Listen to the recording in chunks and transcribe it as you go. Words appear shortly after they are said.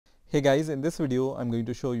Hey guys, in this video I'm going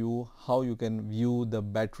to show you how you can view the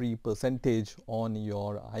battery percentage on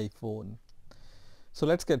your iPhone. So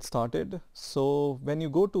let's get started. So when you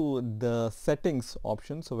go to the settings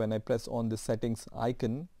option, so when I press on the settings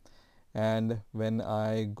icon and when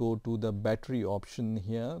I go to the battery option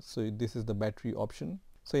here, so this is the battery option.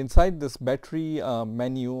 So inside this battery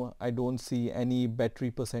menu, I don't see any battery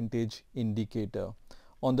percentage indicator.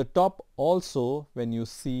 On the top also, when you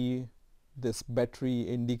see this battery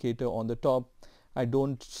indicator on the top, I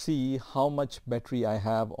don't see how much battery I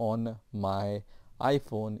have on my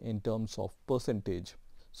iPhone in terms of percentage.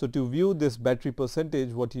 So to view this battery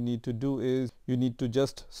percentage, what you need to do is you need to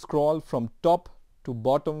just scroll from top to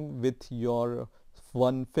bottom with your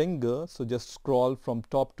one finger. So just scroll from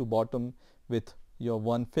top to bottom with your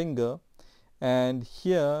one finger, and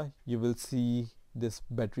here you will see this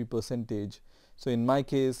battery percentage. So in my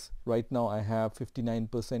case right now I have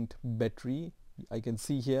 59% battery, I can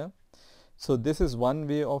see here. So this is one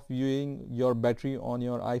way of viewing your battery on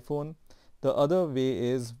your iPhone. The other way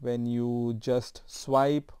is when you just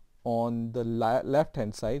swipe on the left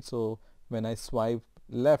hand side. So when I swipe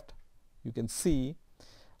left, you can see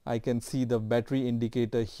I can see the battery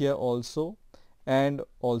indicator here also, and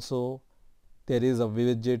also there is a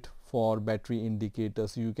widget for battery indicator.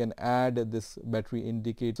 So you can add this battery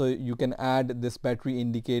indicator. So you can add this battery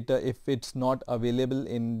indicator if it's not available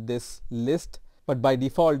in this list, but by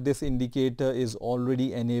default this indicator is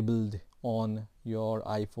already enabled on your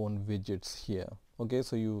iPhone widgets here. Okay,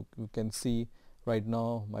 so you can see right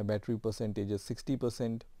now my battery percentage is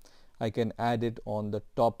 60%. I can add it on the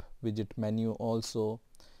top widget menu also,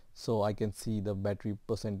 so I can see the battery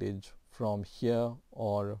percentage from here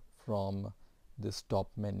or from this top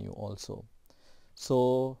menu also.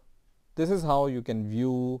 So this is how you can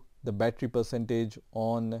view the battery percentage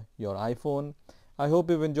on your iPhone. I hope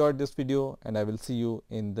you've enjoyed this video, and I will see you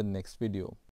in the next video.